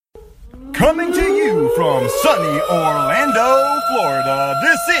Coming to you from sunny Orlando, Florida,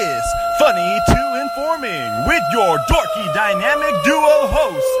 this is Funny to Informing with your dorky dynamic duo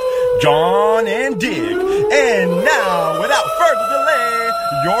hosts, John and Dick. And now, without further delay,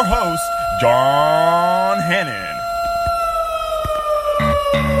 your host, John Hannon.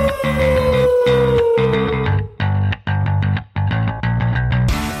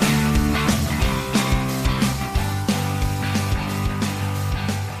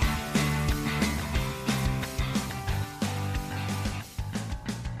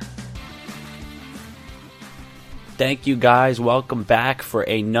 Thank you guys. Welcome back for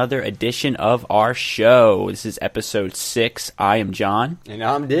another edition of our show. This is episode 6. I am John. And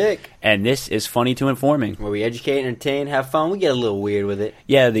I'm Dick. And this is Funny to Informing, where we educate, entertain, have fun. We get a little weird with it.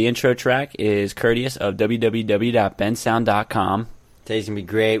 Yeah, the intro track is courteous of www.bensound.com. Today's going to be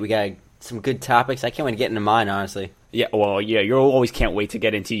great. We got some good topics. I can't wait to get into mine, honestly. Yeah, well, yeah, you always can't wait to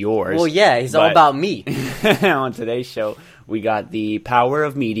get into yours. Well, yeah, it's all about me. On today's show, we got the power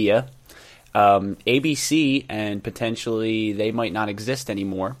of media. ABC, and potentially they might not exist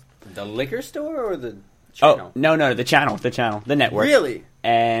anymore. The liquor store or the channel? Oh, no, the channel, the network. Really?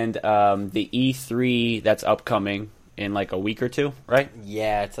 And the E3 that's upcoming in like a week or two, right?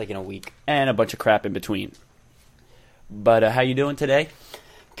 Yeah, it's like in a week. And a bunch of crap in between. But how you doing today?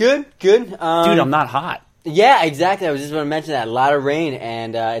 Good. Dude, I'm not hot. Yeah, exactly. I was just going to mention that. A lot of rain,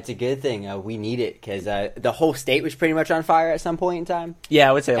 and it's a good thing. We need it, because the whole state was pretty much on fire at some point in time. Yeah,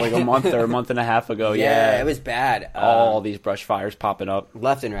 I would say like a month or a month and a half ago. Yeah, it was bad. All these brush fires popping up.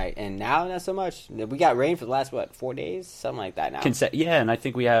 Left and right. And now, not so much. We got rain for the last, 4 days? Something like that now. Yeah, and I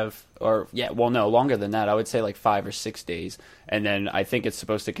think we have, longer than that. I would say like 5 or 6 days. And then I think it's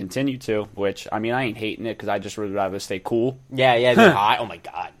supposed to continue to, which, I mean, I ain't hating it, because I just would rather stay cool. Yeah, it's hot. Oh, my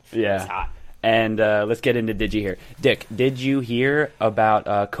God. Yeah. It's hot. And let's get into Did You Hear? Dick, did you hear about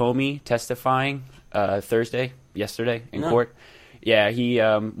Comey testifying yesterday in court? Yeah, he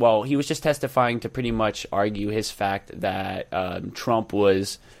was just testifying to pretty much argue his fact that Trump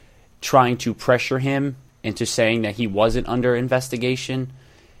was trying to pressure him into saying that he wasn't under investigation.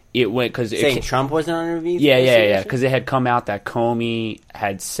 Trump wasn't under investigation? Yeah, because it had come out that Comey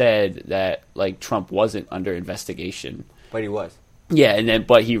had said that like Trump wasn't under investigation. But he was. Yeah,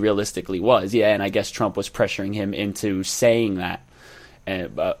 but he realistically was. Yeah, and I guess Trump was pressuring him into saying that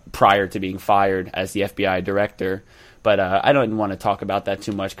prior to being fired as the FBI director. But I don't want to talk about that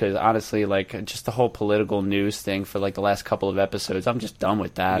too much because honestly, like just the whole political news thing for like the last couple of episodes, I'm just done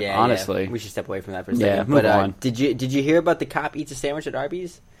with that. Honestly, we should step away from that for a second. Yeah, move on. Did you hear about the cop eats a sandwich at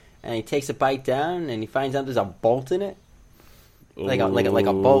Arby's and he takes a bite down and he finds out there's a bolt in it, like a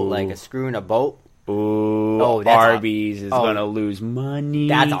bolt, like a screw in a bolt. Ooh, Arby's is going to lose money.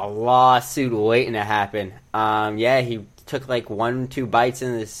 That's a lawsuit waiting to happen. He took like 1-2 bites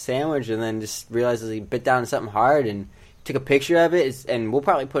in the sandwich and then just realizes he bit down something hard and took a picture of it. And we'll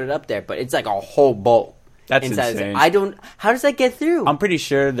probably put it up there, but it's like a whole bolt. That's insane. How does that get through? I'm pretty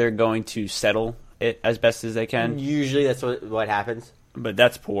sure they're going to settle it as best as they can. Usually that's what happens. But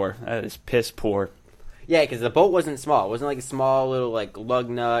that's poor. That is piss poor. Yeah, because the bolt wasn't small. It wasn't like a small little like lug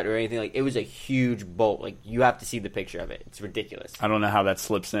nut or anything. Like it was a huge bolt. Like you have to see the picture of it. It's ridiculous. I don't know how that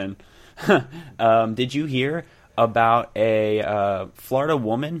slips in. Did you hear about a Florida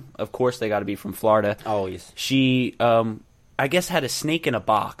woman? Of course, they got to be from Florida. Oh yes. She, I guess, had a snake in a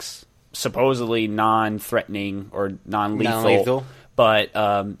box, supposedly non-threatening or non-lethal. Non-lethal. But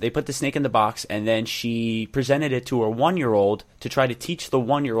they put the snake in the box, and then she presented it to her 1-year-old to try to teach the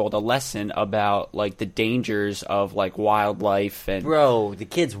 1-year-old a lesson about like the dangers of like wildlife. And bro, the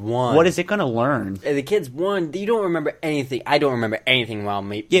kids won. What is it going to learn? The kids won. You don't remember anything. I don't remember anything while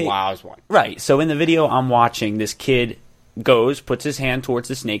I was one. Right. So in the video I'm watching, this kid puts his hand towards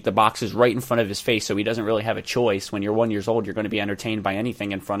the snake. The box is right in front of his face, so he doesn't really have a choice. When you're 1 year old, you're going to be entertained by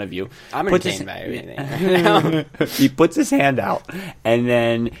anything in front of you. I'm entertained by everything. He puts his hand out, and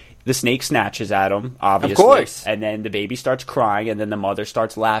then the snake snatches at him, obviously. Of course. And then the baby starts crying, and then the mother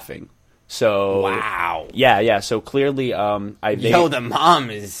starts laughing. So wow. Yeah. So clearly, the mom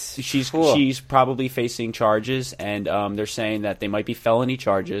is she's probably facing charges, and they're saying that they might be felony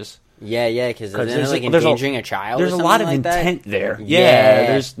charges. Yeah, because there's like endangering a child. There's or a lot of like intent that? there.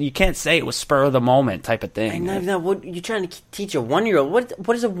 Yeah, you can't say it was spur of the moment type of thing. No, what you're trying to teach a 1-year-old?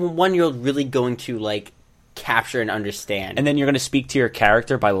 What is a 1-year-old really going to like capture and understand? And then you're going to speak to your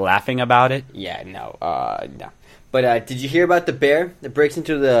character by laughing about it. Yeah, no. But did you hear about the bear that breaks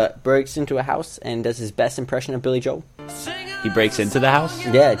into a house and does his best impression of Billy Joel? He breaks into the house?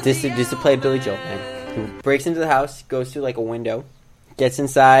 Yeah, just to play Billy Joel. Man. He breaks into the house, goes through like a window. Gets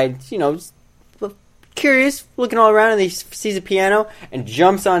inside, curious, looking all around, and he sees a piano and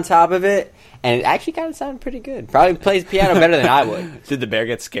jumps on top of it. And it actually kind of sounded pretty good. Probably plays piano better than I would. Did the bear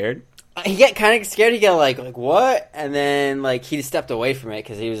get scared? He got kind of scared. He got like what? And then like he stepped away from it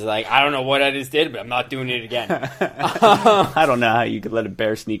because he was like, I don't know what I just did, but I'm not doing it again. I don't know how you could let a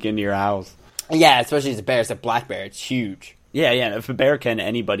bear sneak into your house. Yeah, especially as a bear. It's a black bear. It's huge. Yeah. And if a bear can,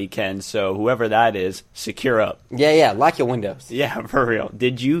 anybody can. So whoever that is, secure up. Yeah. Lock your windows. Yeah, for real.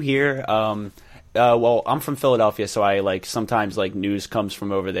 Did you hear? Well, I'm from Philadelphia, so I like sometimes like news comes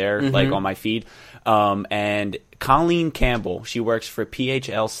from over there, like on my feed. And Colleen Campbell, she works for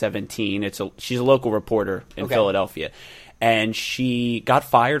PHL 17. She's a local reporter in Philadelphia, and she got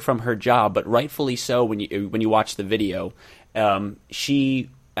fired from her job, but rightfully so. When you watch the video, she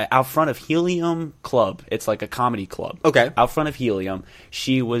out front of Helium Club. It's like a comedy club. Okay. Out front of Helium,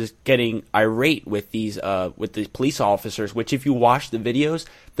 she was getting irate with the police officers, which if you watch the videos,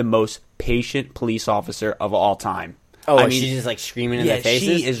 the most patient police officer of all time. Oh, I mean, she's just like screaming in their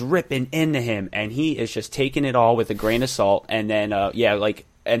faces? She is ripping into him, and he is just taking it all with a grain of salt. And then,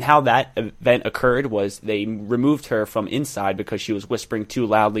 and how that event occurred was they removed her from inside because she was whispering too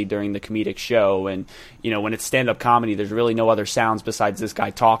loudly during the comedic show. And, when it's stand-up comedy, there's really no other sounds besides this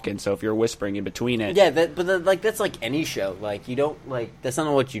guy talking. So if you're whispering in between it. Yeah, that's like any show. Like, you don't, that's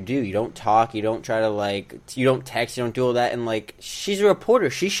not what you do. You don't talk, you don't try to, you don't text, you don't do all that. And, she's a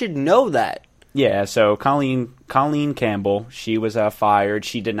reporter. She should know that. Yeah, so Colleen Campbell, she was fired.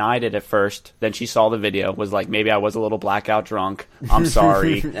 She denied it at first. Then she saw the video, was like, maybe I was a little blackout drunk. I'm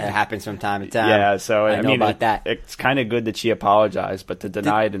sorry. It happens from time to time. Yeah, so I know about that. It's kind of good that she apologized, but to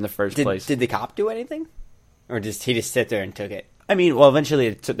deny it in the first place. Did the cop do anything? Or he just sit there and took it? I mean, well,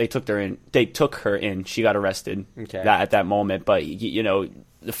 eventually they took her in. They took her in. She got arrested at that moment. But, the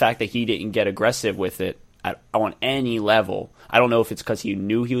fact that he didn't get aggressive with it on any level. I don't know if it's because he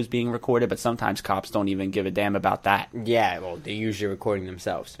knew he was being recorded, but sometimes cops don't even give a damn about that. Yeah, well, they're usually recording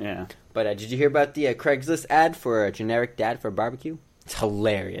themselves. Yeah. But did you hear about the Craigslist ad for a generic dad for a barbecue? It's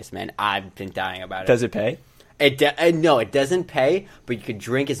hilarious, man. I've been dying about it. Does it pay? No, it doesn't pay, but you could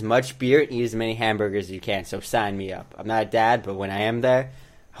drink as much beer and eat as many hamburgers as you can, so sign me up. I'm not a dad, but when I am there,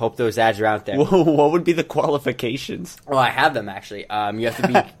 I hope those ads are out there. What would be the qualifications? Well, I have them, actually. You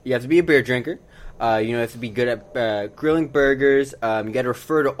have to be a beer drinker. You have to be good at grilling burgers. You got to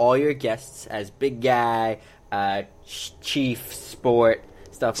refer to all your guests as big guy, chief, sport,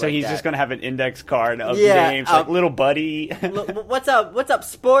 stuff like that. So he's just going to have an index card of names, like little buddy. What's up,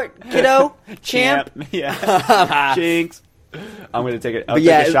 sport, kiddo, champ? Yeah. Jinx. I'm going to take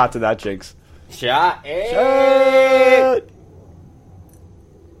a shot to that, Jinx. Shot.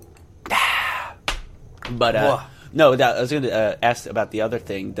 But, no, I was going to ask about the other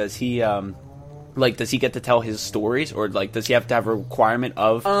thing. Does he... does he get to tell his stories, or does he have to have a requirement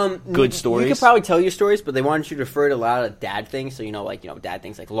of good stories? You could probably tell your stories, but they want you to refer to a lot of dad things. So dad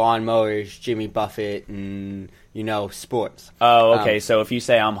things like lawnmowers, Jimmy Buffett, and sports. Oh, okay. So if you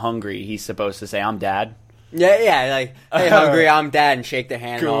say I'm hungry, he's supposed to say I'm dad. Yeah, hey, hungry, I'm dad, and shake their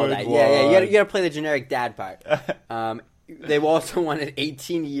hand and all that. Yeah. You gotta play the generic dad part. They've also wanted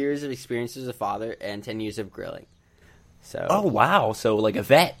 18 years of experience as a father and 10 years of grilling. So. Oh wow! So like a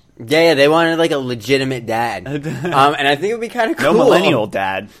vet. Yeah, they wanted a legitimate dad, and I think it would be kind of cool. No millennial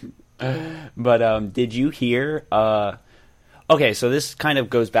dad. But did you hear? Okay, so this kind of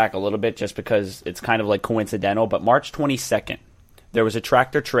goes back a little bit, just because it's kind of coincidental. But March 22nd, there was a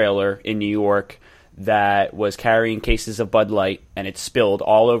tractor trailer in New York that was carrying cases of Bud Light, and it spilled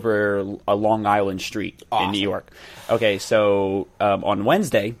all over a Long Island street in New York. Okay, so on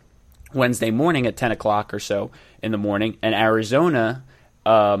Wednesday morning at 10 o'clock or so in the morning, in Arizona,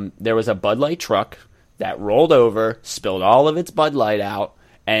 there was a Bud Light truck that rolled over, spilled all of its Bud Light out,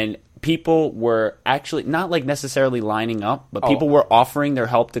 and people were actually not necessarily lining up, but people were offering their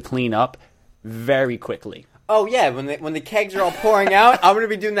help to clean up very quickly. Oh yeah, when the kegs are all pouring out, I'm gonna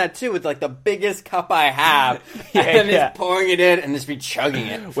be doing that too with the biggest cup I have, and just pouring it in and just be chugging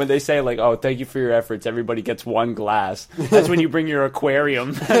it. When they say oh, thank you for your efforts, everybody gets one glass. That's when you bring your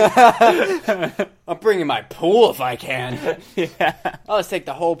aquarium. I'm bringing my pool if I can. Yeah, I'll just take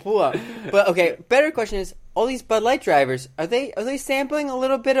the whole pool out. But okay, better question is, all these Bud Light drivers, are they sampling a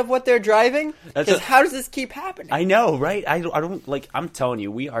little bit of what they're driving? Because how does this keep happening? I know, right? I don't I'm telling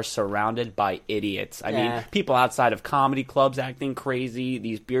you, we are surrounded by idiots. I mean, people outside of comedy clubs acting crazy.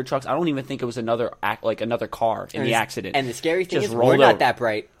 These beer trucks. I don't even think it was another car in the accident. And the scary thing is, we're not that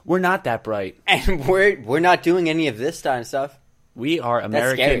bright. We're not that bright, and we're not doing any of this kind of stuff. We are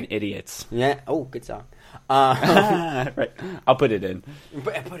American idiots. Yeah. Oh, good song. Right. I'll put it in.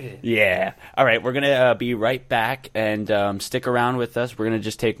 Put it in. Yeah. All right. We're going to be right back and stick around with us. We're going to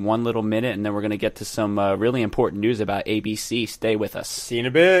just take one little minute and then we're going to get to some really important news about ABC. Stay with us. See you in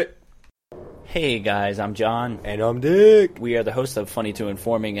a bit. Hey guys, I'm John. And I'm Dick. We are the hosts of Funny to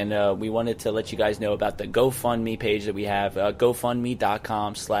Informing, and we wanted to let you guys know about the GoFundMe page that we have,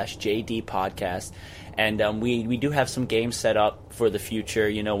 GoFundMe.com/JD Podcast. And we do have some games set up for the future,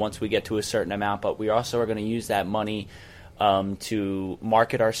 you know, once we get to a certain amount, but we also are going to use that money to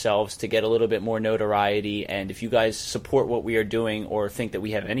market ourselves, to get a little bit more notoriety. And if you guys support what we are doing or think that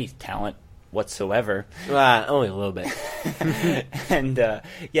we have any talent whatsoever, only a little bit. and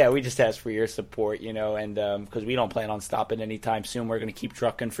yeah, we just ask for your support, you know, and because we don't plan on stopping anytime soon. We're going to keep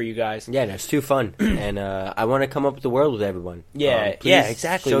trucking for you guys. Yeah, it's too fun, and I want to come up with the world with everyone. Yeah, yeah,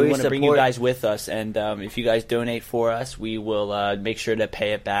 exactly. We want to bring you guys with us, and if you guys donate for us, we will make sure to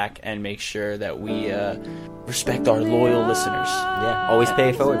pay it back and make sure that we respect our loyal listeners. Yeah, always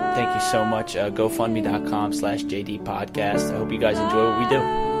pay it forward. Thank you so much. GoFundMe.com/JD Podcast. I hope you guys enjoy what we do.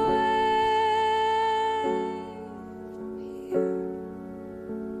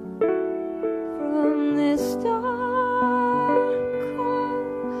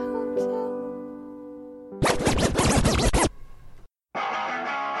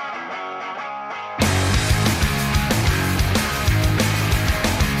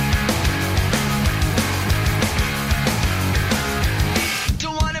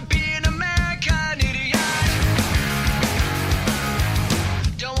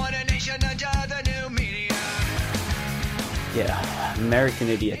 American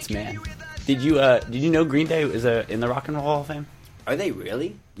Idiots, man. Did you know Green Day is in the Rock and Roll Hall of Fame? Are they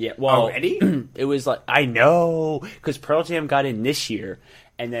really? Yeah. Well, already? It was like, I know, because Pearl Jam got in this year,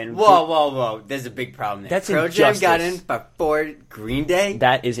 and then whoa! There's a big problem there. That's Pearl injustice. Jam got in before Green Day.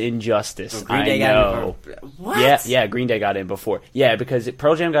 That is injustice. Well, Green Day got in before. What? Yeah. Green Day got in before. Yeah, because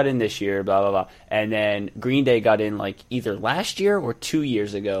Pearl Jam got in this year, blah blah blah, and then Green Day got in like either last year or 2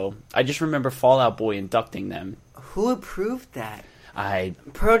 years ago. I just remember Fall Out Boy inducting them. Who approved that?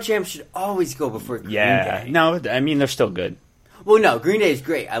 Pearl Jam should always go before Green Day. No, I mean they're still good. Well, no, Green Day is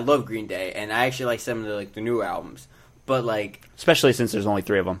great. I love Green Day, and I actually like some of the newer albums. But especially since there's only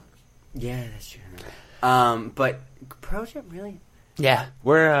 3 of them. Yeah, that's true. But Pearl Jam, really? Yeah,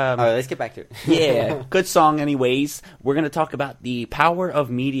 we're. All right, let's get back to it. Yeah, good song. Anyways, we're gonna talk about the power of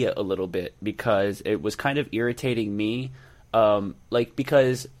media a little bit because it was kind of irritating me.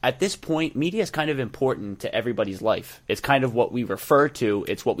 Because at this point, media is kind of important to everybody's life. It's kind of what we refer to.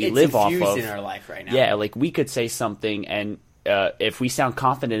 It's what we live off of. It's infused in our life right now. Yeah, we could say something, and if we sound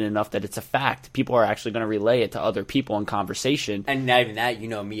confident enough that it's a fact, people are actually going to relay it to other people in conversation. And not even that, you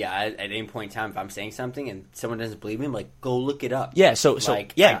know me, at any point in time, if I'm saying something and someone doesn't believe me, I'm like, go look it up. Yeah, so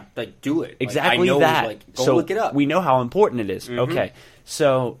yeah. Do it. Exactly I know, that. Go so look it up. We know how important it is. Mm-hmm. Okay,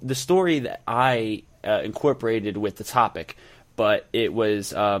 so the story that I incorporated with the topic, but it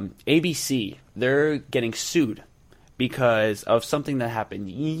was ABC. They're getting sued because of something that happened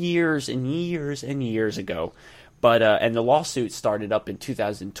years and years and years ago. But and the lawsuit started up in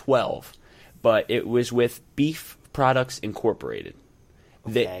 2012, but it was with Beef Products Incorporated.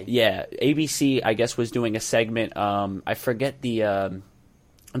 Okay. ABC, I guess, was doing a segment. I forget the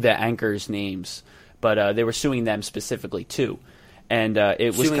anchors' names, but they were suing them specifically too. And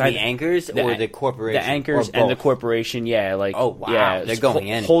it was suing kind the anchors or the corporation? The anchors and the corporation, yeah. Oh, wow. Yeah, they're going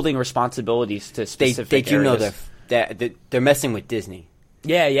in. Holding responsibilities to specific They do areas. know they're messing with Disney.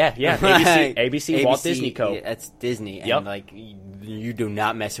 Yeah. ABC, Walt Disney Co. Yeah, that's Disney. Yep. And, you do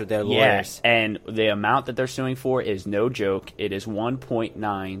not mess with their lawyers. Yeah, and the amount that they're suing for is no joke. It is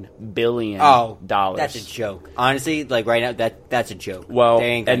 $1.9 billion. Oh, that's a joke. Honestly, right now, that's a joke. Well,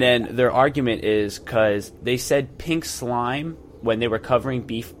 and then their argument is because they said pink slime when they were covering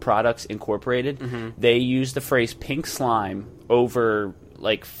Beef Products Incorporated. Mm-hmm. They used the phrase pink slime over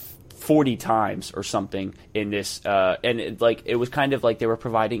 40 times or something in this, and it was kind of like they were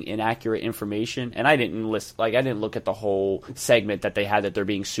providing inaccurate information. And I didn't look at the whole segment that they had that they're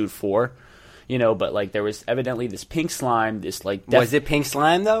being sued for, but there was evidently this pink slime, this was it pink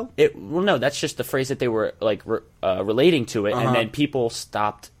slime though? No, that's just the phrase that they were relating to it, and then people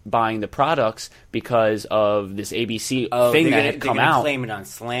stopped buying the products because of this ABC thing that had come out. Claim it on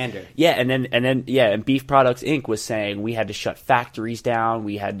slander. Yeah, and Beef Products Inc. was saying we had to shut factories down,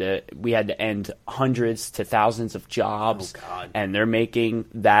 we had to end hundreds to thousands of jobs, and they're making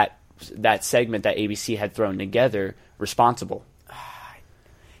that segment that ABC had thrown together responsible.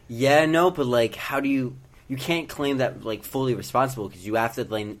 Yeah, no, but how do you you can't claim that like fully responsible because you have to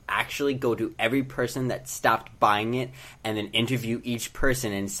then actually go to every person that stopped buying it and then interview each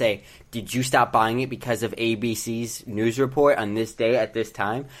person and say, did you stop buying it because of ABC's news report on this day at this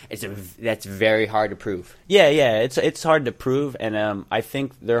time? That's very hard to prove. Yeah, it's hard to prove, and I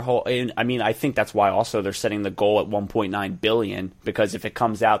think I think that's why also they're setting the goal at 1.9 billion, because if it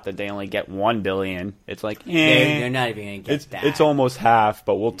comes out that they only get 1 billion, it's like they're not even gonna get that. It's almost half,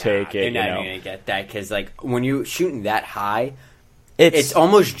 but we'll take it. They're not even gonna get that because like when you're shooting that high, it's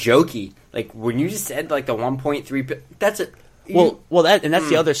almost jokey. Like when you just said like the 1.3, that's a. That's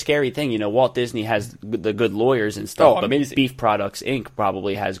the other scary thing. Walt Disney has the good lawyers and stuff. Oh, amazing. But Beef Products Inc.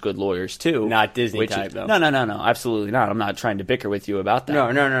 probably has good lawyers too. Not Disney type, though. No, absolutely not. I'm not trying to bicker with you about that. No.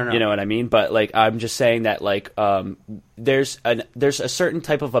 You know what I mean? But like, I'm just saying that like, there's a certain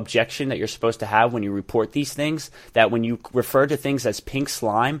type of objection that you're supposed to have when you report these things. That when you refer to things as pink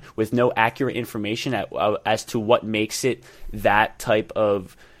slime with no accurate information as to what makes it that type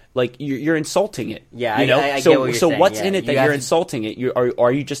of. Like you're insulting it. Yeah, I get what you're saying. What's in it that you're insulting it? Are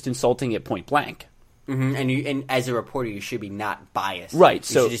you just insulting it point blank? Mm-hmm. And as a reporter, you should be not biased. Right.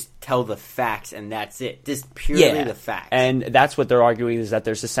 You should just tell the facts, and that's it. Just purely the facts. And that's what they're arguing, is that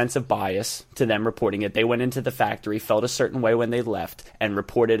there's a sense of bias to them reporting it. They went into the factory, felt a certain way when they left, and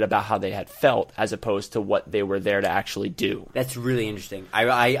reported about how they had felt, as opposed to what they were there to actually do. That's really interesting.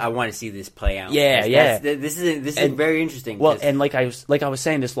 I want to see this play out. Yeah. This is very interesting. Well, and like I was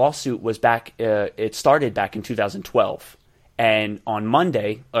saying, this lawsuit was back. It started back in 2012. And on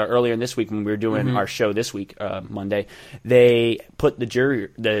Monday, or earlier in this week when we were doing our show this week, Monday, they put the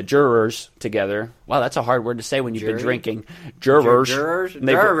jurors together. Wow, that's a hard word to say when you've been drinking. Jurors.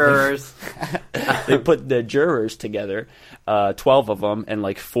 They put the jurors together, 12 of them, and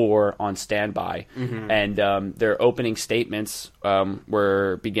like 4 on standby. And their opening statements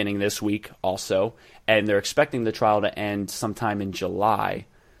were beginning this week also. And they're expecting the trial to end sometime in July.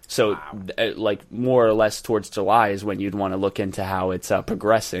 So, like, more or less towards July is when you'd want to look into how it's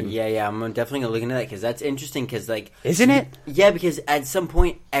progressing. Yeah, I'm definitely going to look into that because that's interesting because, like... Isn't it? Yeah, because at some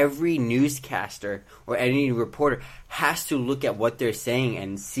point, every newscaster or any reporter has to look at what they're saying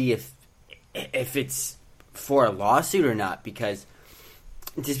and see if it's for a lawsuit or not, because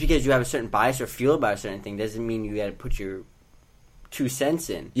just because you have a certain bias or feel about a certain thing doesn't mean you got to put your 2 cents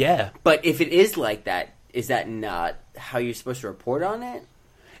in. Yeah. But if it is like that, is that not how you're supposed to report on it?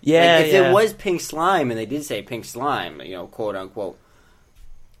 Yeah, like if it was pink slime, and they did say pink slime, quote unquote,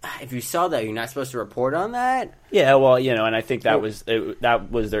 if you saw that, you're not supposed to report on that? Yeah, well, and I think that was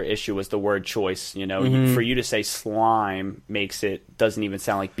their issue, was the word choice. For you to say slime doesn't even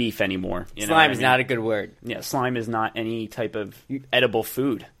sound like beef anymore. Slime is not a good word. Yeah, slime is not any type of edible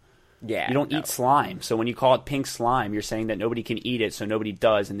food. Yeah, you don't eat slime. So when you call it pink slime, you're saying that nobody can eat it, so nobody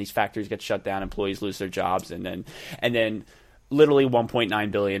does, and these factories get shut down, employees lose their jobs, and then literally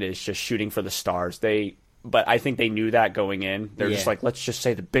 1.9 billion is just shooting for the stars. But I think they knew that going in. They're just like, let's just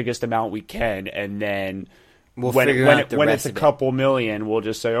say the biggest amount we can, and then when it's a couple million, we'll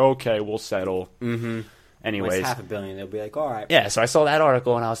just say, okay, we'll settle. Mm-hmm. Anyways, when it's $500 million, they'll be like, all right. Yeah, so I saw that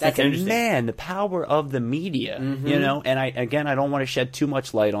article and I was thinking, man, the power of the media, And I don't want to shed too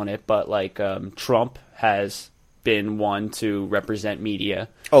much light on it, but like Trump has been one to represent media.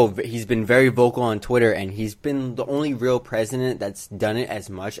 Oh, he's been very vocal on Twitter, and he's been the only real president that's done it as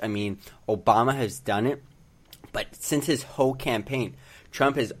much. I mean, Obama has done it, but since his whole campaign,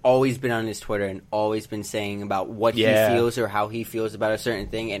 Trump has always been on his Twitter and always been saying about what he feels or how he feels about a certain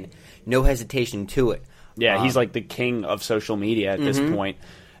thing, and no hesitation to it. Yeah, he's like the king of social media at this point.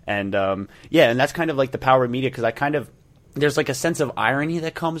 And and that's kind of like the power of media, because there's like a sense of irony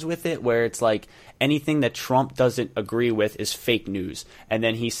that comes with it, where it's like anything that Trump doesn't agree with is fake news. And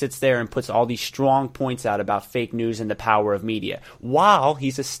then he sits there and puts all these strong points out about fake news and the power of media, while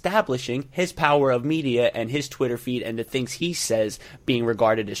he's establishing his power of media and his Twitter feed and the things he says being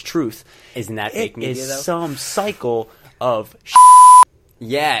regarded as truth. Isn't that fake media, though? It is some cycle of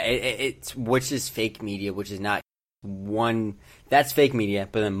Yeah, it's which is fake media, which is not one. That's fake media,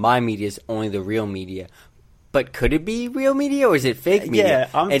 but then my media is only the real media. But could it be real media, or is it fake media?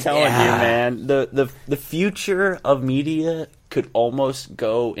 Yeah, I'm telling you, man. The future of media could almost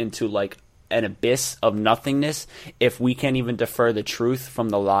go into like an abyss of nothingness if we can't even defer the truth from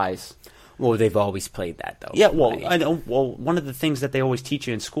the lies. Well, they've always played that, though. Yeah, well, I know. Well, one of the things that they always teach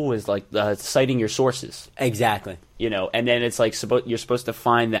you in school is like citing your sources. Exactly. And then it's like you're supposed to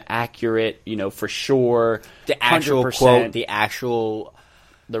find the accurate, for sure, the actual 100%, quote,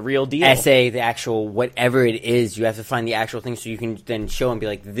 the real deal. Essay, the actual whatever it is. You have to find the actual thing so you can then show and be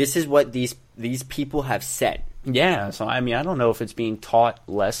like, this is what these people have said. Yeah, so I mean, I don't know if it's being taught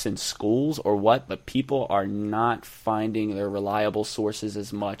less in schools or what, but people are not finding their reliable sources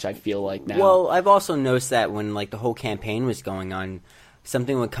as much, I feel like now. Well, I've also noticed that when like the whole campaign was going on,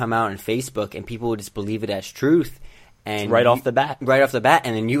 something would come out on Facebook and people would just believe it as truth. And right off the bat. Right off the bat,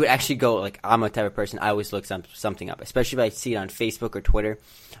 and then you would actually go, like, I'm a type of person, I always look something up, especially if I see it on Facebook or Twitter.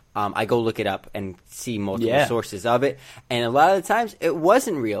 I go look it up and see multiple sources of it, and a lot of the times, it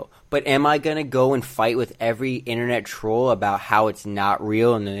wasn't real. But am I going to go and fight with every internet troll about how it's not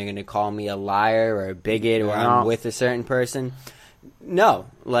real, and then they're going to call me a liar or a bigot or I'm with a certain person? No.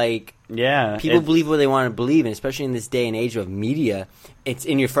 Like, people believe what they want to believe, and especially in this day and age of media, it's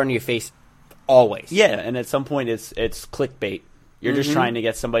in your front of your face always. Yeah, and at some point it's clickbait. You're just trying to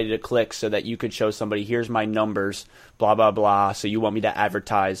get somebody to click so that you could show somebody, here's my numbers, blah, blah, blah, so you want me to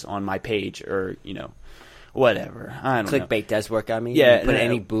advertise on my page or, whatever. I don't know. Clickbait does work on me. Yeah. You put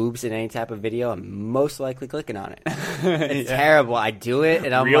any boobs in any type of video, I'm most likely clicking on it. It's terrible. I do it,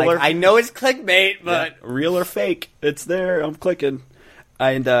 and I'm Real I know it's clickbait, but... Yeah. Real or fake, it's there, I'm clicking.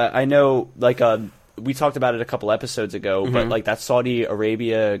 And I know, like... we talked about it a couple episodes ago, but like that Saudi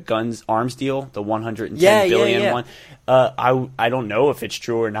Arabia arms deal, the 110 billion one, I don't know if it's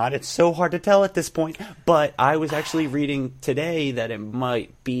true or not. It's so hard to tell at this point. But I was actually reading today that it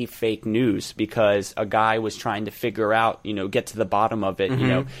might be fake news because a guy was trying to figure out, get to the bottom of it,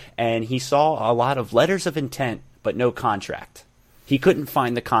 and he saw a lot of letters of intent, but no contract. He couldn't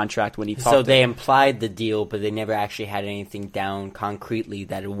find the contract when he talked. So they implied the deal, but they never actually had anything down concretely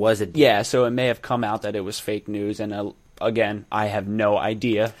that it was a deal. Yeah, so it may have come out that it was fake news, and again, I have no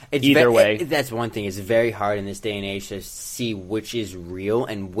idea. Either way. That's one thing. It's very hard in this day and age to see which is real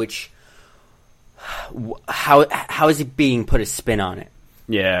and which... How is it being put a spin on it?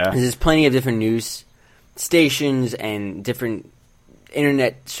 Yeah. There's plenty of different news stations and different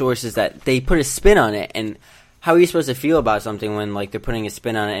internet sources that they put a spin on it, and... How are you supposed to feel about something when, like, they're putting a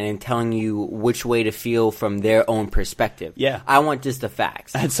spin on it and telling you which way to feel from their own perspective? Yeah. I want just the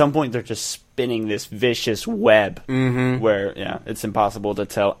facts. At some point, they're just spinning this vicious web where, it's impossible to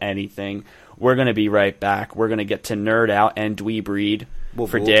tell anything. We're going to be right back. We're going to get to Nerd Out and Dweeb Read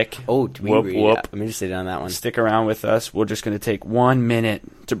for Dick. Oh, Dweeb Read. Yeah, I'm interested on that one. Stick around with us. We're just going to take 1 minute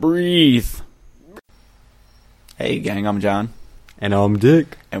to breathe. Hey, gang, I'm John. And I'm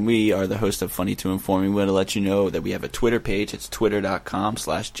Dick. And we are the host of Funny to Informing. We want to let you know that we have a Twitter page. It's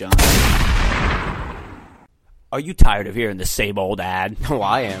twitter.com/John. Are you tired of hearing the same old ad? Oh,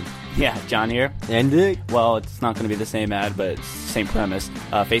 I am. Yeah, John here. And Dick. Well, it's not going to be the same ad, but it's the same premise.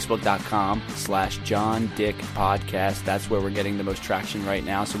 Facebook.com/John Dick Podcast. That's where we're getting the most traction right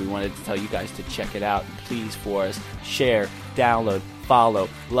now. So we wanted to tell you guys to check it out. Please, for us, share, download, follow,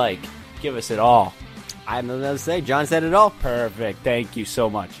 like, give us it all. I have nothing else to say. John said it all. Perfect. Thank you so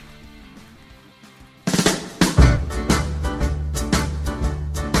much.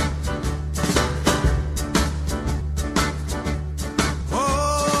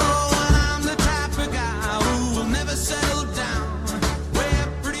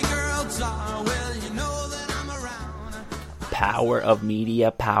 Power of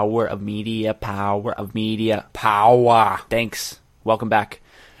media, power of media, power of media, power. Thanks. Welcome back.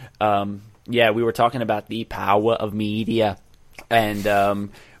 Yeah, we were talking about the power of media,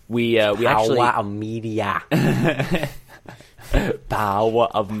 and we actually power of media, power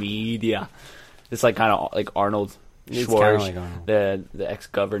of media. It's like kind of like Arnold Schwarzenegger, the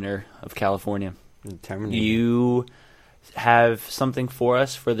ex-governor of California. You have something for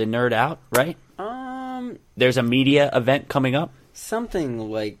us for the Nerd Out, right? There's a media event coming up.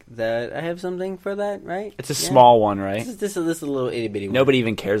 Something like that. I have something for that, right? It's a small one, right? This is a little itty bitty one. Nobody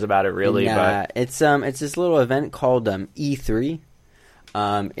even cares about it, really. Nah, but it's this little event called E3.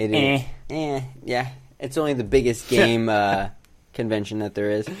 Yeah. It's only the biggest game convention that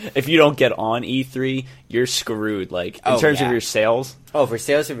there is. If you don't get on E3, you're screwed. Like in terms of your sales. Oh, for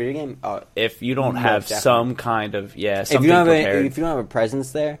sales for video game. Oh, if you don't have some kind of something if you don't prepared. If you don't have a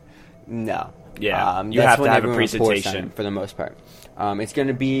presence there, no. Yeah, you have to have a presentation for the most part. It's going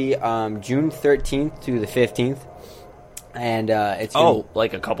to be June 13th to the 15th, and it's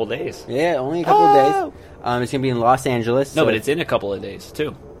like a couple days. Yeah, only a couple of days. It's going to be in Los Angeles. No, but it's in a couple of days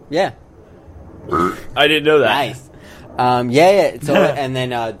too. Yeah, I didn't know that. Nice. Yeah. So, and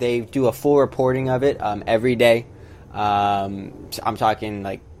then they do a full reporting of it every day. I'm talking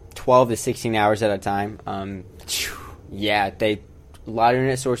like 12 to 16 hours at a time. A lot of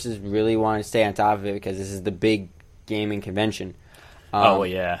internet sources really want to stay on top of it because this is the big gaming convention.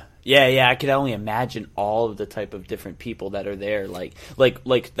 Yeah. I could only imagine all of the type of different people that are there, like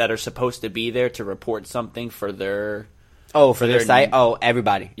that are supposed to be there to report something for their their site.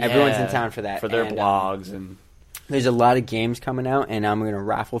 Everybody, everyone's in town for that for their blogs and There's a lot of games coming out, and I'm going to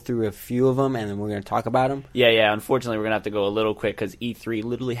raffle through a few of them, and then we're going to talk about them. Yeah. Unfortunately, we're going to have to go a little quick because E3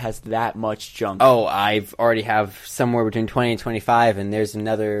 literally has that much junk. Oh, I've already have somewhere between 20 and 25, and there's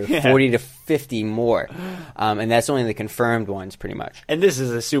another 40 to 50 more. And that's only the confirmed ones, pretty much. And this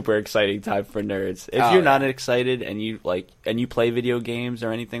is a super exciting time for nerds. If you're not excited and you play video games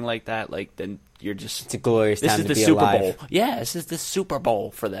or anything like that, then you're just... It's a glorious time to be Super alive. Bowl. Yeah, this is the Super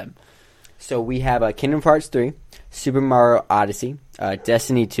Bowl for them. So we have Kingdom Hearts 3, Super Mario Odyssey,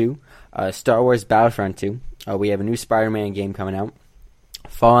 Destiny 2, Star Wars Battlefront 2. We have a new Spider-Man game coming out.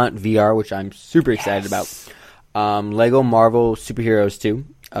 Fallout VR, which I'm super excited about. Lego Marvel Superheroes 2,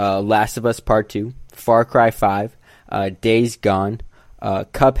 Last of Us Part 2, Far Cry 5, Days Gone,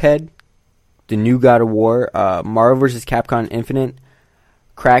 Cuphead, the new God of War, Marvel vs. Capcom Infinite,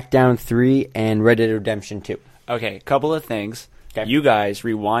 Crackdown 3, and Red Dead Redemption 2. Okay, couple of things. Okay. You guys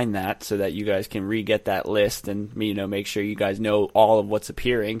rewind that so that you guys can re-get that list and make sure you guys know all of what's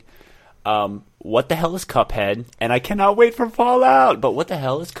appearing. What the hell is Cuphead? And I cannot wait for Fallout. But what the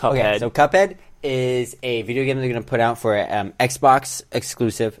hell is Cuphead? Okay, so Cuphead is a video game they're going to put out for Xbox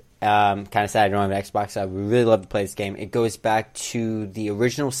exclusive. Kind of sad I don't have an Xbox. I would really love to play this game. It goes back to the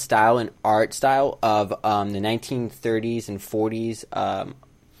original style and art style of the 1930s and 40s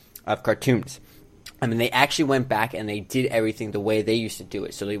of cartoons. I mean, they actually went back and they did everything the way they used to do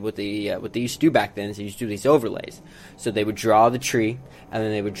it. So what they used to do back then is they used to do these overlays. So they would draw the tree, and then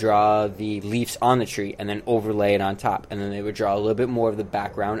they would draw the leaves on the tree, and then overlay it on top. And then they would draw a little bit more of the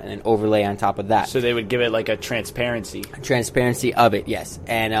background, and then overlay on top of that. So they would give it like a transparency. Transparency of it, yes.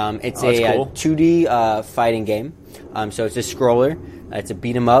 And it's cool. 2D fighting game. So it's a scroller. It's a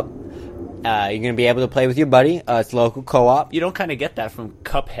beat 'em up. You're going to be able to play with your buddy. It's local co-op. You don't kind of get that from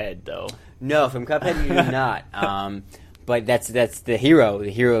Cuphead, though. No, from Cuphead you do not. But that's the hero.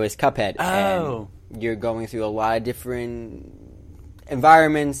 The hero is Cuphead. Oh. And you're going through a lot of different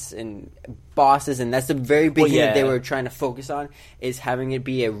environments and bosses, and that's the very big thing that they were trying to focus on, is having it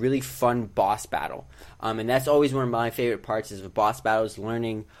be a really fun boss battle. And that's always one of my favorite parts is the boss battles,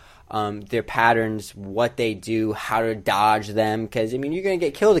 learning their patterns, what they do, how to dodge them. Because, you're going to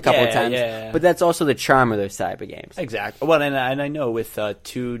get killed a couple of times. Yeah. But that's also the charm of those type of games. Exactly. Well, and I know with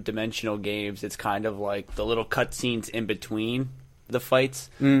two-dimensional games, it's kind of like the little cutscenes in between the fights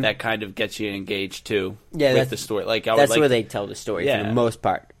that kind of gets you engaged, too, with the story. That's where they tell the story for the most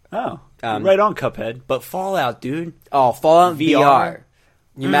part. Oh, right on, Cuphead. But Fallout, dude. Oh, Fallout VR.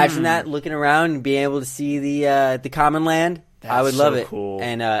 You imagine that, looking around and being able to see the common land? I would love it. Cool.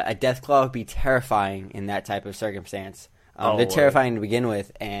 And a Deathclaw would be terrifying in that type of circumstance. They're terrifying to begin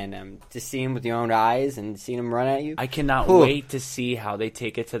with, and to see them with your own eyes and seeing them run at you. I cannot wait to see how they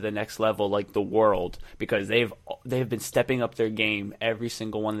take it to the next level, like the world, because they've been stepping up their game every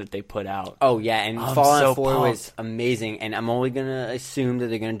single one that they put out. Oh yeah, and Fallout 4 was amazing, and I'm only gonna assume that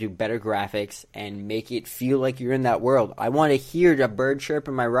they're gonna do better graphics and make it feel like you're in that world. I want to hear a bird chirp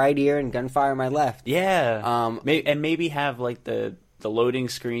in my right ear and gunfire in my left. Yeah, maybe have like the loading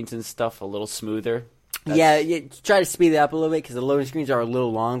screens and stuff a little smoother. Yeah, try to speed it up a little bit because the loading screens are a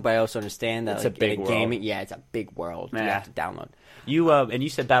little long, but I also understand that it's a big world. Gaming, it's a big world. You have to download. And you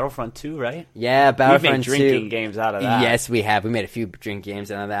said Battlefront 2, right? Yeah, Battlefront 2. We made drinking games out of that. Yes, we have. We made a few drink games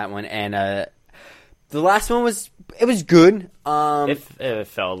out of that one, and the last one was good. It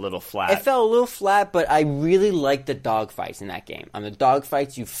fell a little flat. It fell a little flat, but I really liked the dogfights in that game. On the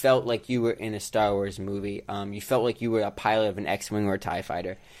dogfights, you felt like you were in a Star Wars movie. You felt like you were a pilot of an X-Wing or a TIE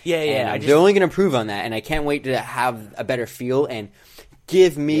fighter. Yeah. They're only going to improve on that, and I can't wait to have a better feel and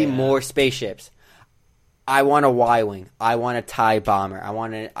give me more spaceships. I want a Y-Wing. I want a TIE bomber.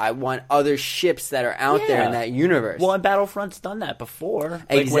 I want other ships that are out there in that universe. Well, and Battlefront's done that before.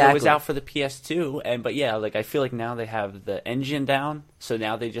 Exactly. When it was out for the PS2. But I feel like now they have the engine down. So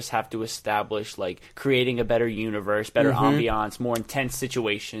now they just have to establish, creating a better universe, better ambiance, more intense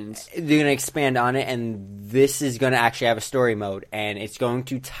situations. They're going to expand on it, and this is going to actually have a story mode. And it's going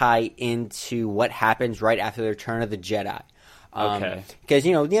to tie into what happens right after the Return of the Jedi. Okay. Because,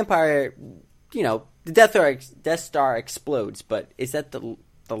 the Empire, the Death Star explodes, but is that the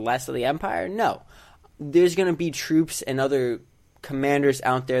last of the Empire? No. There's going to be troops and other commanders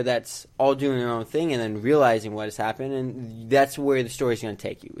out there that's all doing their own thing and then realizing what has happened, and that's where the story's going to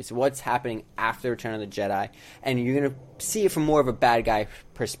take you. It's what's happening after Return of the Jedi, and you're going to see it from more of a bad guy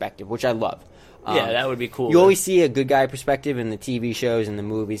perspective, which I love. That would be cool. You always see a good guy perspective in the TV shows and the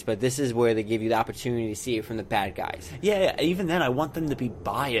movies, but this is where they give you the opportunity to see it from the bad guys. Yeah, even then, I want them to be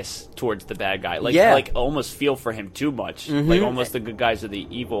biased towards the bad guy. Almost feel for him too much. Almost the good guys are the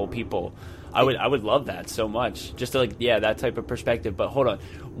evil people. I would love that so much. Just to that type of perspective. But hold on,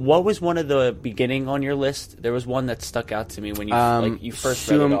 what was one of the beginning on your list? There was one that stuck out to me when you you first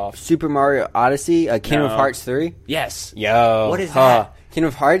read it off. Super Mario Odyssey, Kingdom of Hearts 3. Yes. Yo, what is that? Kingdom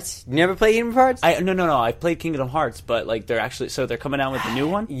of Hearts? You never played Kingdom of Hearts? No. I played Kingdom Hearts, but they're coming out with a new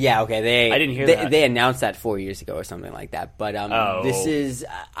one. Yeah, okay. I didn't hear that. They announced that 4 years ago or something like that. But this is,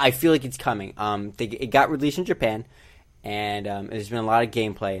 I feel like it's coming. It got released in Japan, and there's been a lot of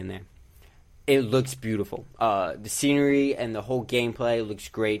gameplay in there. It looks beautiful. The scenery and the whole gameplay looks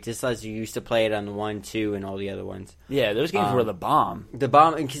great, just as you used to play it on the 1, 2, and all the other ones. Yeah, those games were the bomb. The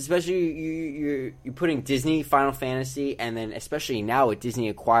bomb, especially you're putting Disney, Final Fantasy, and then especially now with Disney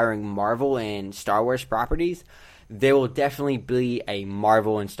acquiring Marvel and Star Wars properties, there will definitely be a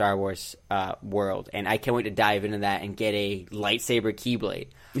Marvel and Star Wars world, and I can't wait to dive into that and get a lightsaber Keyblade.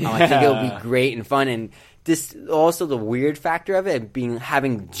 I think it'll be great and fun, and this also the weird factor of it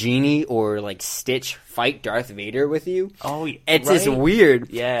having Genie or Stitch fight Darth Vader with you. Oh, it's just weird.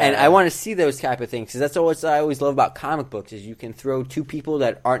 Yeah, and I want to see those type of things because that's what I always love about comic books is you can throw two people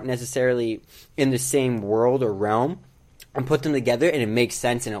that aren't necessarily in the same world or realm and put them together and it makes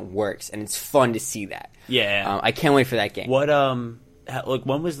sense and it works and it's fun to see that. Yeah, I can't wait for that game. What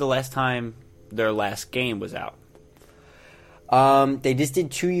when was the last time their last game was out? They just did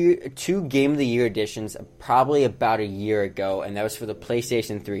two Game of the Year editions probably about a year ago, and that was for the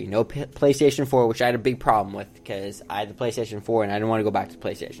PlayStation 3. No PlayStation 4, which I had a big problem with because I had the PlayStation 4 and I didn't want to go back to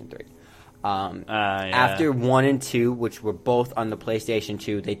PlayStation 3. After 1 and 2, which were both on the PlayStation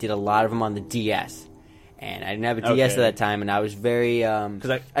 2, they did a lot of them on the DS. And I didn't have a DS at that time, and I was very... I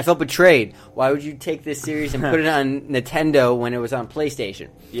felt betrayed. Why would you take this series and put it on Nintendo when it was on PlayStation?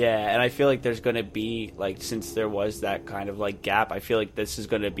 Yeah, and I feel like there's going to be, since there was that kind of, gap, I feel like this is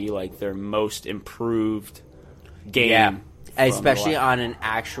going to be, their most improved game. Yeah, especially on an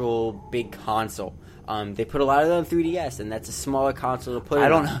actual big console. They put a lot of it on 3DS, and that's a smaller console to put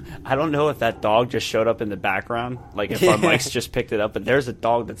it on. I don't know if that dog just showed up in the background, if our mics just picked it up, but there's a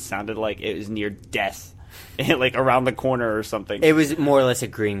dog that sounded like it was near death. Around the corner or something. It was more or less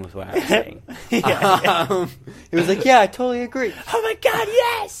agreeing with what I was saying. It was yeah, I totally agree. Oh my god,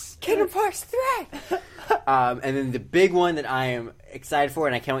 yes! Kingdom Hearts 3! And then the big one that I am excited for,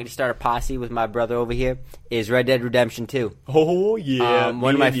 and I can't wait to start a posse with my brother over here, is Red Dead Redemption 2. Oh, yeah.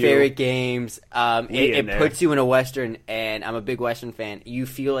 One of my favorite games. It puts you in a Western, and I'm a big Western fan. You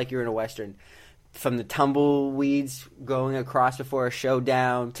feel like you're in a Western. From the tumbleweeds going across before a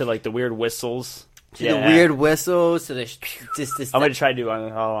showdown. To, the weird whistles. To the weird whistles, to the just this. I'm gonna try to do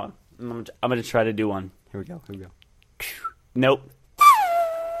one. Hold on. I'm gonna try to do one. Here we go. Nope.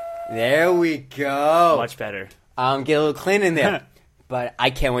 There we go. Much better. Get a little clean in there, but I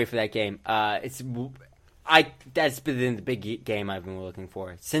can't wait for that game. That's been the big game I've been looking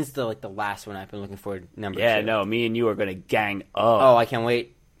for since the last one. I've been looking for number 2. Yeah, no, me and you are gonna gang up. Oh, I can't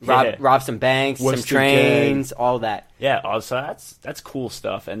wait. Rob some banks, some trains, all that. Yeah, also that's cool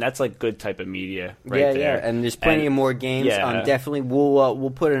stuff, and that's good type of media there. Yeah, and there's plenty of more games. Yeah. Definitely, we'll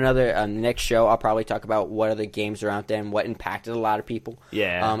put another next show. I'll probably talk about what other games are out there and what impacted a lot of people.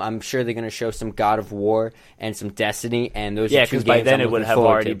 Yeah, I'm sure they're going to show some God of War and some Destiny, and those are two games by then I'm it would have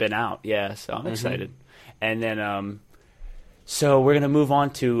already been out. Yeah, so I'm excited. And then, so we're gonna move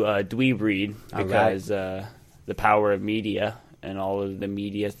on to Dweeb Read because the power of media. And all of the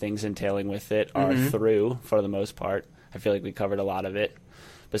media things entailing with it are through, for the most part. I feel like we covered a lot of it,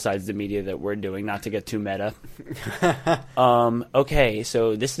 besides the media that we're doing, not to get too meta. Okay,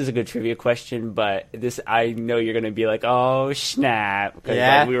 so this is a good trivia question, but I know you're going to be like, oh, snap.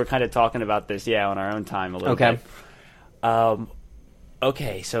 Yeah? We were kind of talking about this, on our own time a little bit.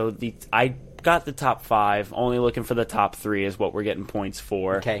 Okay, so I got the top 5. Only looking for the top 3 is what we're getting points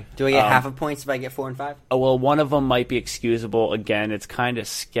for. Okay. Do I get half a points if I get 4 and 5? Well, one of them might be excusable. Again, it's kind of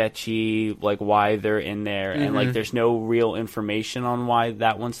sketchy, why they're in there, and there's no real information on why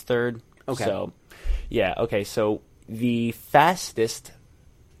that one's third. Okay. So, yeah. Okay. So the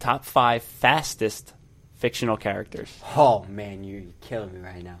top 5 fastest fictional characters. Oh man, you're killing me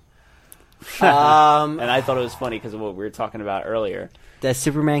right now. And I thought it was funny because of what we were talking about earlier. Does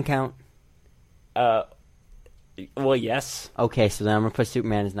Superman count? Well, yes. Okay, so then I'm gonna put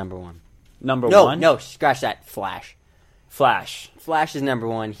Superman as number 1. Number 1? No, scratch that. Flash. Flash is number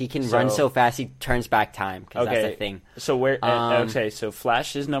 1. He can run so fast he turns back time. Cause that's the thing. So so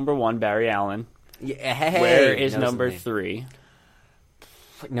Flash is number 1. Barry Allen. Yeah, hey, where is number 3?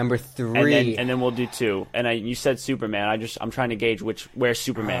 Number 3, and then we'll do 2. And you said Superman. I'm trying to gauge where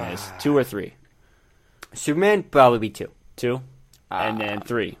Superman is. 2 or 3. Superman probably be 2. 2, and then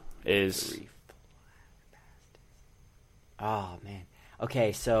 3 is. 3. Oh man.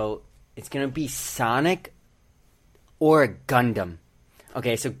 Okay, so it's gonna be Sonic or a Gundam.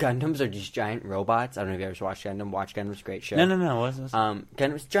 Okay, so Gundams are just giant robots. I don't know if you ever watched Gundam. Watch Gundam's a great show. No. What's this?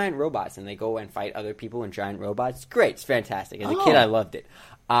 Gundam's giant robots, and they go and fight other people in giant robots. It's great. It's fantastic. As a kid, I loved it.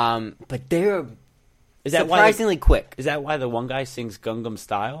 But they're surprisingly quick. Is that why the one guy sings Gangnam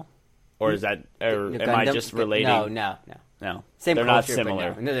Style? Or is that... Or am I just relating? No. Same culture, they're not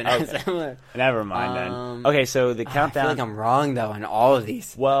similar. No, they're not Okay. similar. Never mind then. Okay, so the countdown... I feel like I'm wrong, though, on all of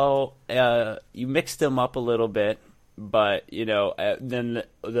these. Well, you mixed them up a little bit, but, then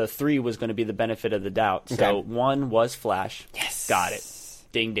the 3 was going to be the benefit of the doubt. So Okay. 1 was Flash. Yes. Got it.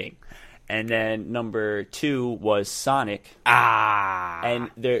 Ding, ding. And then number 2 was Sonic.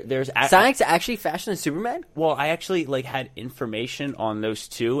 And there's... Sonic's actually faster than Superman? Well, I actually had information on those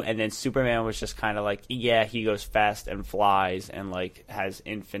two, and then Superman was just kind of like, yeah, he goes fast and flies and has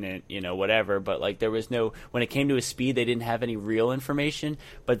infinite, whatever. But there was no, when it came to his speed, they didn't have any real information.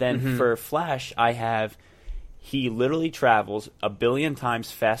 But then for Flash, I have, he literally travels 1 billion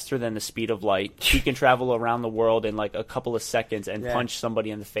times faster than the speed of light. He can travel around the world in a couple of seconds and punch somebody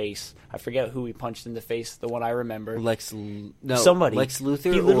in the face. I forget who he punched in the face. The one I remember, somebody. Lex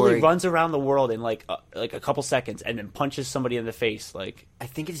Luthor. He literally runs around the world in a couple seconds and then punches somebody in the face. I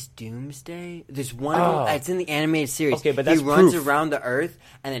think it's Doomsday. There's one of them. It's in the animated series. Okay, but that's he runs proof. around the Earth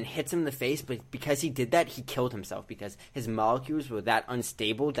and then hits him in the face. But because he did that, he killed himself because his molecules were that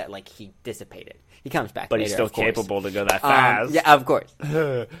unstable that he dissipated. He comes back, but later, he's still of course. capable to go that fast. Yeah, of course.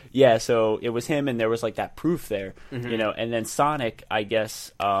 Yeah, so it was him, and there was that proof there, And then Sonic, I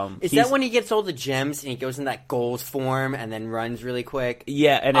guess, is that when he gets all the gems and he goes in that gold form and then runs really quick?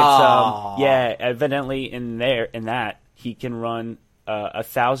 Yeah, and it's evidently in that he can run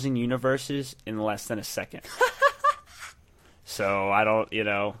 1,000 universes in less than a second. So I don't,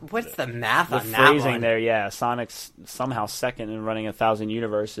 What's the math on that phrasing one? there, yeah. Sonic's somehow second in running 1,000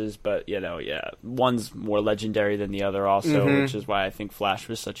 universes, but one's more legendary than the other, also, which is why I think Flash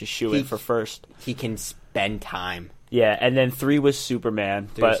was such a shoe-in for first. He can spend time. Yeah, and then 3 was Superman,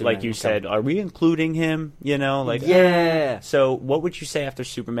 but Superman, like you said, are we including him? Yeah. So what would you say after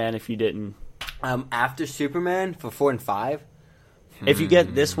Superman if you didn't? After Superman for 4 and 5. If you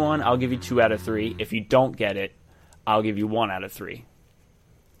get this one, I'll give you 2 out of 3. If you don't get it, I'll give you 1 out of 3.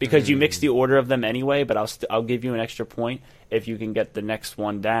 Because you mix the order of them anyway, but I'll give you an extra point if you can get the next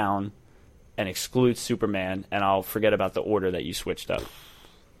one down and exclude Superman, and I'll forget about the order that you switched up.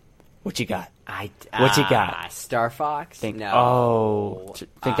 What you got? What you got? Star Fox? Think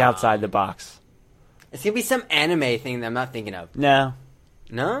outside the box. It's going to be some anime thing that I'm not thinking of. No.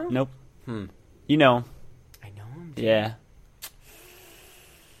 No? Nope. I know him. Yeah.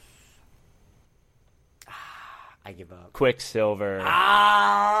 I give up. Quicksilver.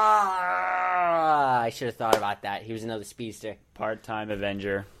 I should have thought about that. He was another speedster. Part-time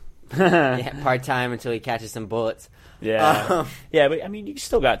Avenger. Yeah, part-time until he catches some bullets. Yeah. Yeah, but I mean, you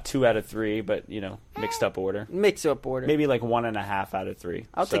still got 2 out of 3, but, mixed up order. Mix up order. Maybe 1.5 out of 3.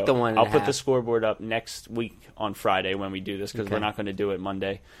 I'll take the 1.5. I'll put the scoreboard up next week on Friday when we do this, because Okay. we're not going to do it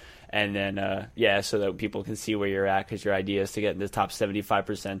Monday. And then, so that people can see where you're at, because your idea is to get in the top 75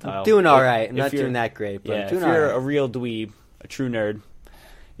 percentile. Doing all right. I'm not doing that great, but Yeah, I'm doing if you're all a right. real dweeb, a true nerd,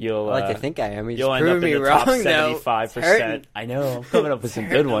 you'll... I like to think I am. He's You'll end up in me the wrong, top though. 75%. I know. I'm coming up with some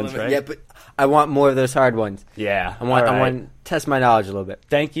good ones, right? Yeah, but I want more of those hard ones. Yeah. I want all right. to test my knowledge a little bit.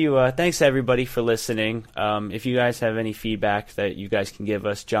 Thank you. Thanks, everybody, for listening. If you guys have any feedback that you guys can give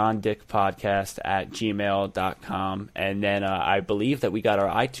us, johndickpodcast@gmail.com. And then I believe that we got our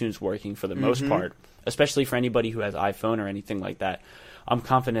iTunes working for the most part, especially for anybody who has iPhone or anything like that. I'm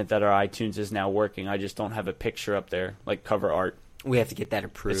confident that our iTunes is now working. I just don't have a picture up there, like cover art. We have to get that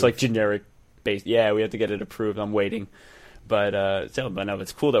approved. It's generic based. Yeah, we have to get it approved. I'm waiting. But no,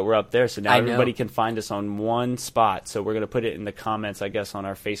 it's cool that we're up there. So now everybody can find us on one spot. So we're going to put it in the comments, I guess, on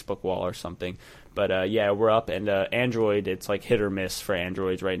our Facebook wall or something. But we're up. And Android, it's hit or miss for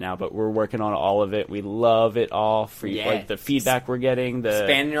Androids right now. But we're working on all of it. We love it all. The feedback we're getting.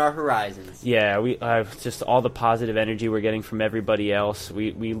 Expanding our horizons. Yeah, we just all the positive energy we're getting from everybody else.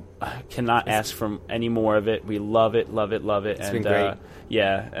 We cannot ask for any more of it. We love it, love it, love it. It's been great.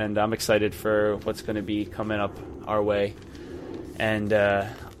 And I'm excited for what's going to be coming up our way. And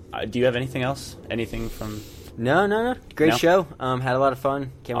do you have anything else? Anything from... No. Great No? show. Had a lot of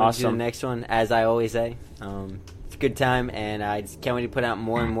fun. Can't wait to do the Awesome. next one, as I always say. It's a good time, and I just can't wait to put out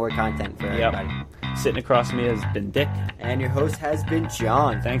more and more content for everybody. Sitting across me has been Dick. And your host has been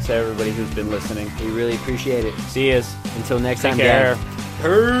John. Thanks to everybody who's been listening. We really appreciate it. See yous. Until next Take time, care. gang.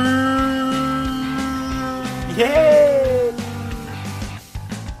 Yeah!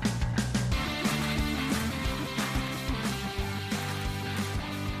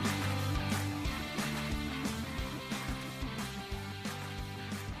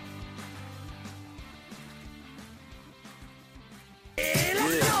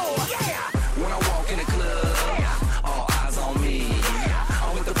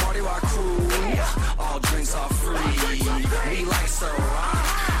 so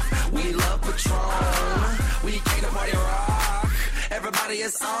rock. We love Patron. We came to party rock. Everybody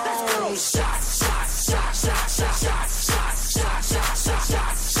is on. Shots, shots, shots, shots, shots, shots.